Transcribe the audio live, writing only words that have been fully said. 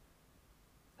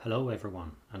Hello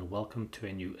everyone and welcome to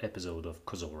a new episode of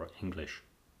Kozora English.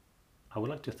 I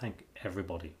would like to thank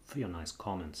everybody for your nice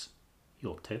comments,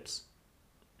 your tips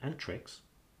and tricks,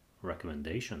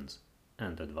 recommendations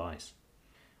and advice.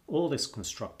 All this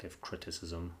constructive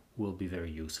criticism will be very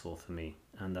useful for me,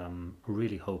 and I'm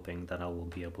really hoping that I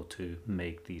will be able to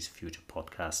make these future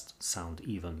podcasts sound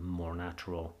even more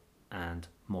natural and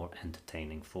more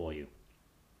entertaining for you.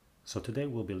 So today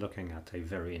we'll be looking at a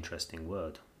very interesting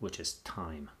word, which is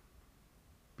time.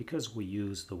 Because we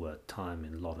use the word time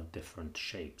in a lot of different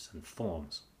shapes and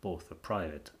forms, both for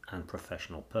private and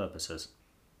professional purposes,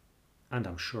 and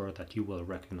I'm sure that you will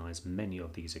recognize many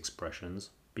of these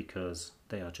expressions because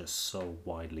they are just so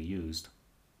widely used,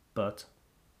 but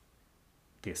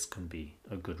this can be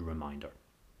a good reminder.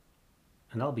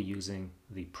 And I'll be using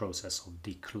the process of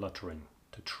decluttering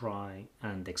to try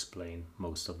and explain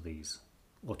most of these,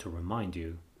 or to remind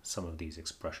you some of these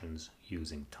expressions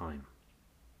using time.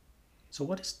 So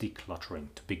what is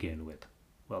decluttering to begin with?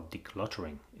 Well,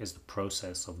 decluttering is the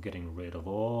process of getting rid of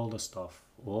all the stuff,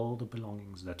 all the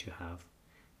belongings that you have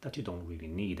that you don't really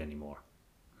need anymore.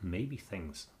 Maybe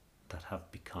things that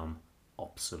have become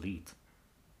obsolete.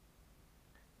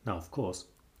 Now, of course,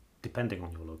 depending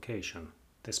on your location,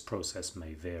 this process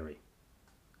may vary.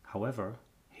 However,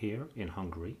 here in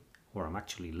Hungary, where I'm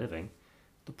actually living,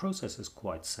 the process is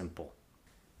quite simple.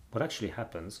 What actually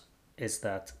happens is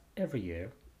that every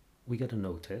year we get a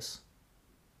notice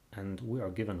and we are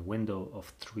given a window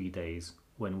of 3 days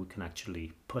when we can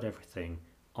actually put everything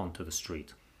onto the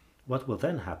street. What will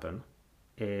then happen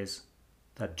is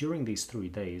that during these 3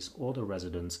 days, all the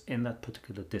residents in that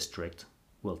particular district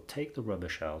will take the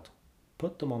rubbish out,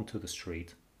 put them onto the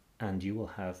street, and you will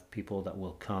have people that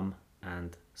will come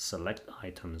and select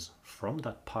items from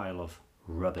that pile of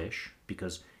rubbish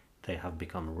because they have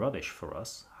become rubbish for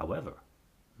us. However,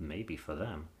 maybe for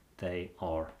them, they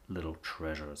are little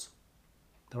treasures.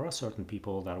 There are certain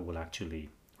people that will actually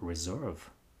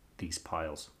reserve these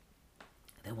piles.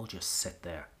 They will just sit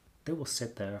there. They will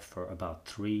sit there for about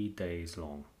 3 days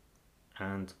long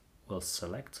and will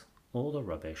select all the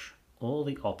rubbish, all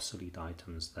the obsolete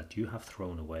items that you have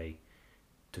thrown away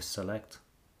to select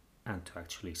and to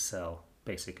actually sell,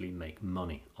 basically make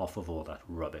money off of all that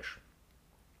rubbish.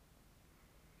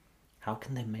 How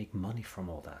can they make money from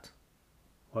all that?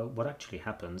 Well, what actually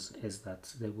happens is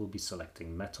that they will be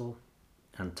selecting metal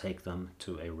and take them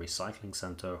to a recycling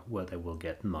center where they will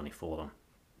get money for them.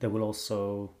 They will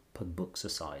also put books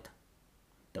aside.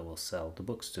 They will sell the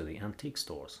books to the antique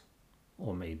stores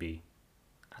or maybe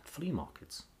at flea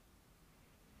markets.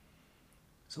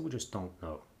 So we just don't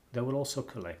know. They will also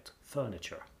collect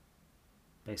furniture.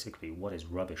 Basically, what is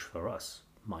rubbish for us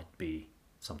might be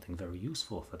something very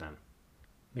useful for them.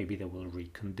 Maybe they will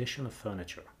recondition a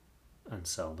furniture and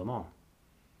sell them on.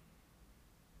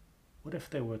 What if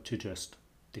they were to just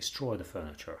destroy the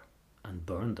furniture and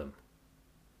burn them?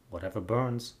 Whatever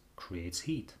burns creates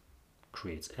heat,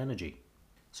 creates energy.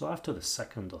 So after the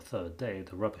second or third day,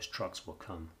 the rubbish trucks will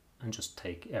come and just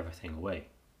take everything away.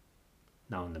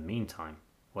 Now, in the meantime,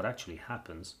 what actually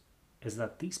happens is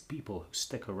that these people who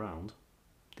stick around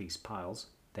these piles,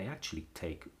 they actually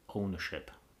take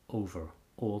ownership over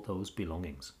all those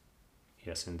belongings.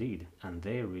 Yes, indeed, and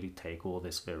they really take all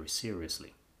this very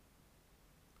seriously.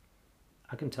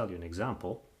 I can tell you an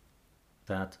example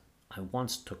that I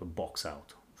once took a box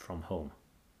out from home.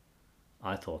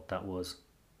 I thought that was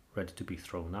ready to be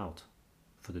thrown out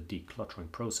for the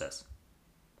decluttering process,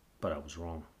 but I was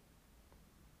wrong.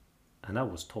 And I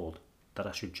was told that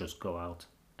I should just go out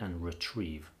and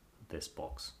retrieve this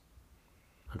box.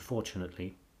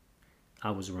 Unfortunately, I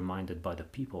was reminded by the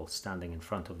people standing in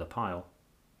front of the pile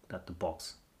that the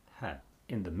box had,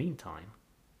 in the meantime,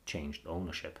 changed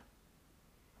ownership.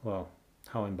 Well,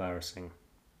 how embarrassing.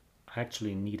 I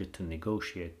actually needed to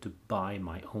negotiate to buy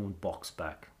my own box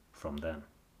back from them.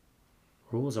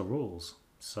 Rules are rules,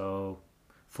 so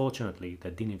fortunately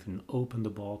they didn't even open the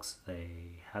box,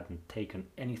 they hadn't taken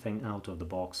anything out of the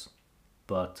box,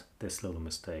 but this little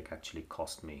mistake actually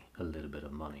cost me a little bit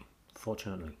of money.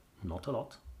 Fortunately, not a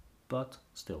lot, but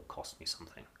still cost me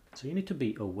something. So you need to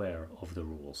be aware of the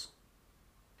rules.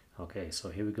 Okay, so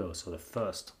here we go. So the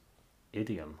first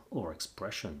idiom or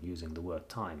expression using the word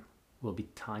time will be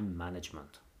time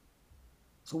management.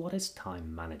 So what is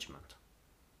time management?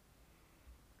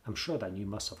 I'm sure that you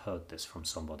must have heard this from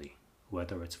somebody,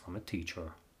 whether it's from a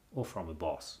teacher or from a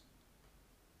boss.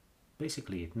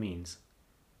 Basically, it means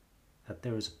that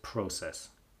there is a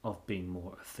process of being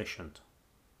more efficient,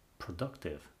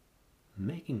 productive,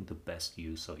 making the best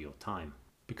use of your time.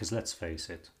 Because let's face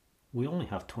it, we only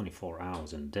have 24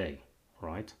 hours in a day,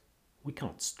 right? We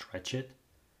can't stretch it.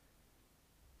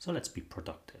 So let's be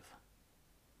productive.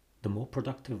 The more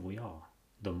productive we are,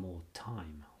 the more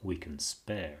time we can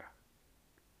spare.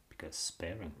 Because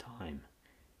sparing time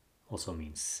also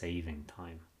means saving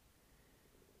time.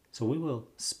 So we will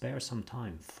spare some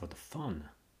time for the fun,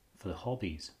 for the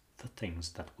hobbies, for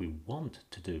things that we want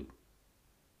to do.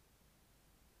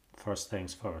 First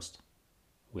things first,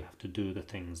 we have to do the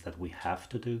things that we have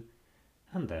to do,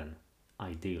 and then,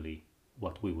 ideally,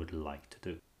 what we would like to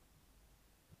do.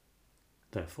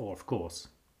 Therefore, of course,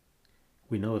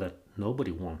 we know that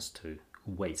nobody wants to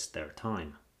waste their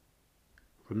time.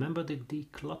 Remember the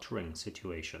decluttering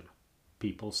situation,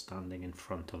 people standing in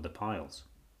front of the piles.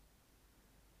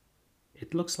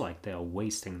 It looks like they are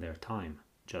wasting their time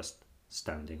just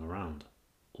standing around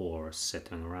or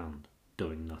sitting around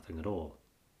doing nothing at all.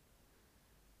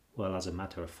 Well, as a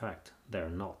matter of fact, they're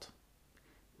not.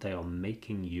 They are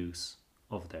making use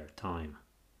of their time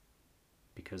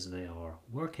because they are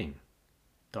working.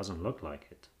 Doesn't look like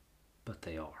it, but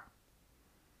they are.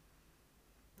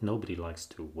 Nobody likes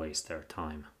to waste their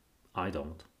time. I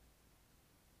don't.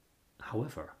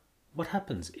 However, what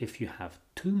happens if you have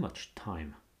too much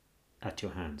time at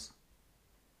your hands?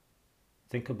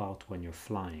 Think about when you're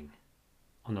flying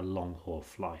on a long-haul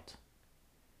flight.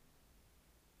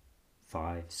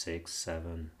 5, 6,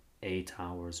 7, 8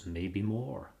 hours, maybe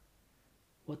more.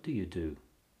 What do you do?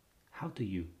 How do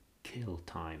you kill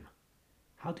time?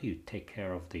 How do you take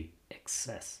care of the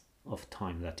excess of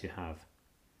time that you have?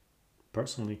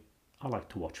 Personally, I like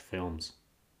to watch films.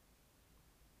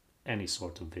 Any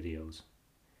sort of videos.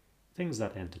 Things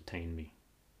that entertain me.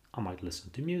 I might listen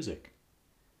to music.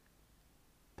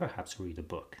 Perhaps read a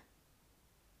book.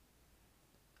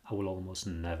 I will almost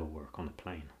never work on a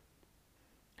plane.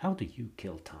 How do you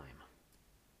kill time?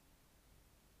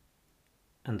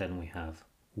 And then we have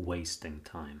wasting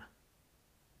time.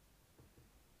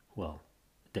 Well,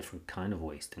 a different kind of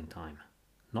wasting time.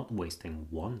 Not wasting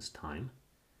one's time.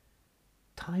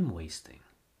 Time wasting.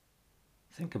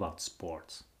 Think about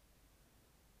sports.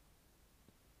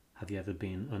 Have you ever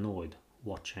been annoyed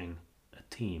watching a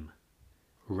team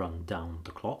run down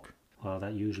the clock? Well,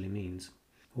 that usually means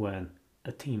when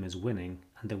a team is winning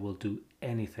and they will do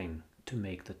anything to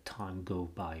make the time go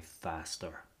by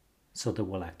faster. So they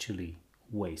will actually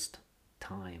waste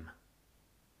time.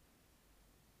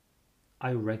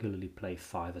 I regularly play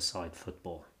five-a-side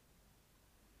football.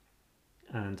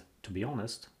 And to be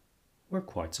honest, we're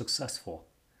quite successful.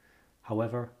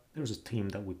 However, there's a team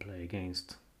that we play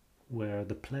against where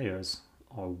the players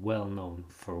are well known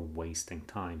for wasting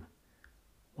time.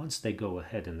 Once they go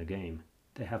ahead in the game,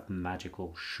 they have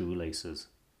magical shoelaces.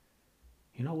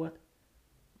 You know what?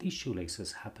 These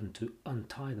shoelaces happen to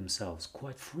untie themselves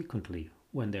quite frequently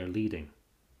when they're leading.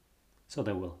 So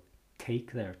they will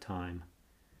take their time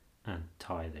and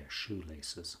tie their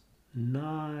shoelaces.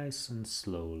 Nice and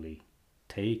slowly,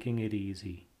 taking it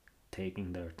easy,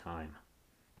 taking their time.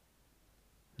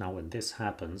 Now when this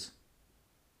happens,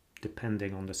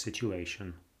 depending on the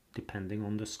situation, depending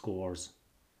on the scores,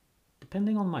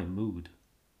 depending on my mood,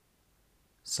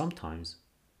 sometimes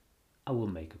I will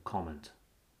make a comment.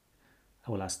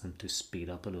 I will ask them to speed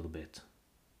up a little bit,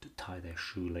 to tie their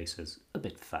shoelaces a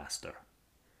bit faster.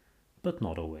 But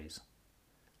not always.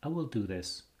 I will do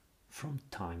this from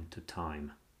time to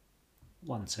time,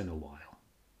 once in a while.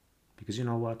 Because you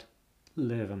know what?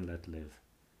 Live and let live.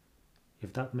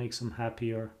 If that makes them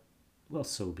happier, well,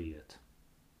 so be it.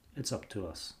 It's up to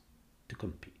us to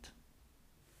compete.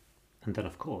 And then,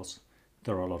 of course,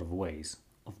 there are a lot of ways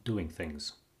of doing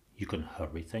things. You can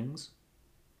hurry things,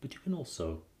 but you can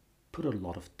also put a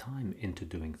lot of time into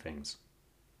doing things.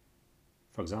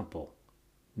 For example,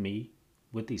 me,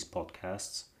 with these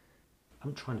podcasts,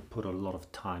 I'm trying to put a lot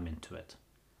of time into it.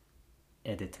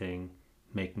 Editing,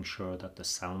 making sure that the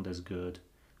sound is good,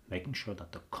 making sure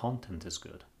that the content is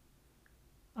good.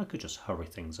 I could just hurry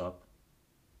things up,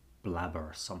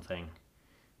 blabber something,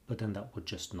 but then that would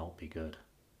just not be good.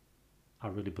 I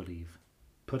really believe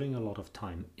putting a lot of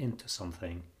time into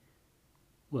something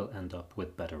will end up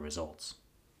with better results.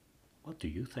 What do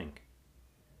you think?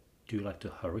 Do you like to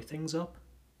hurry things up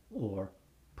or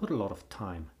put a lot of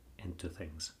time into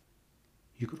things?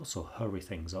 You could also hurry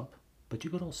things up, but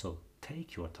you could also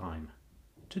take your time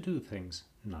to do things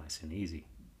nice and easy.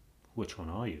 Which one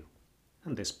are you?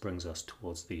 And this brings us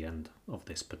towards the end of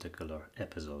this particular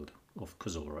episode of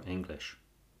Kozora English.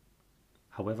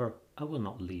 However, I will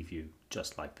not leave you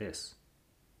just like this.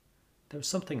 There's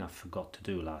something I forgot to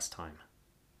do last time.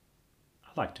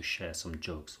 I like to share some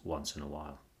jokes once in a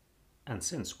while. And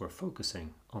since we're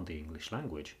focusing on the English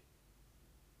language,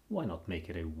 why not make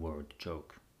it a word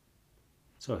joke?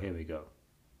 So here we go.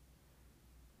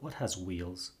 What has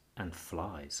wheels and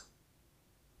flies.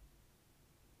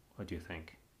 What do you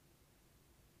think?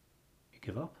 You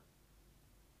give up?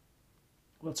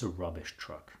 Well, it's a rubbish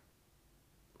truck,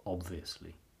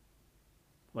 obviously.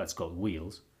 Well, it's got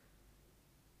wheels,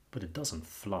 but it doesn't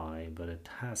fly, but it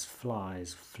has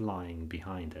flies flying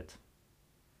behind it.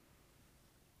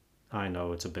 I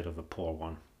know it's a bit of a poor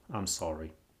one. I'm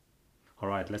sorry.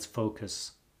 Alright, let's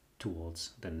focus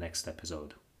towards the next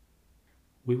episode.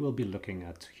 We will be looking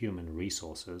at human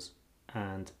resources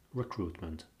and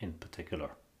recruitment in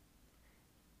particular.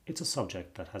 It's a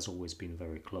subject that has always been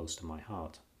very close to my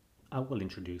heart. I will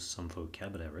introduce some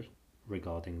vocabulary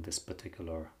regarding this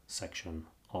particular section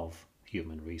of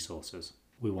human resources.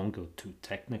 We won't go too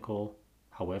technical,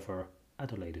 however,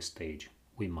 at a later stage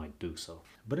we might do so.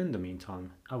 But in the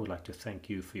meantime, I would like to thank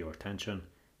you for your attention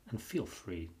and feel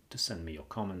free to send me your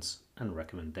comments and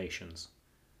recommendations.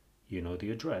 You know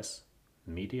the address,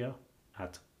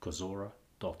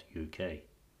 media@kozora.uk.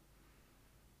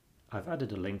 I've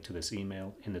added a link to this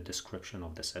email in the description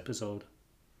of this episode,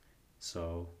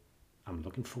 so I'm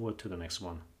looking forward to the next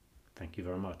one. Thank you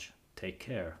very much. Take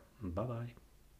care. Bye bye.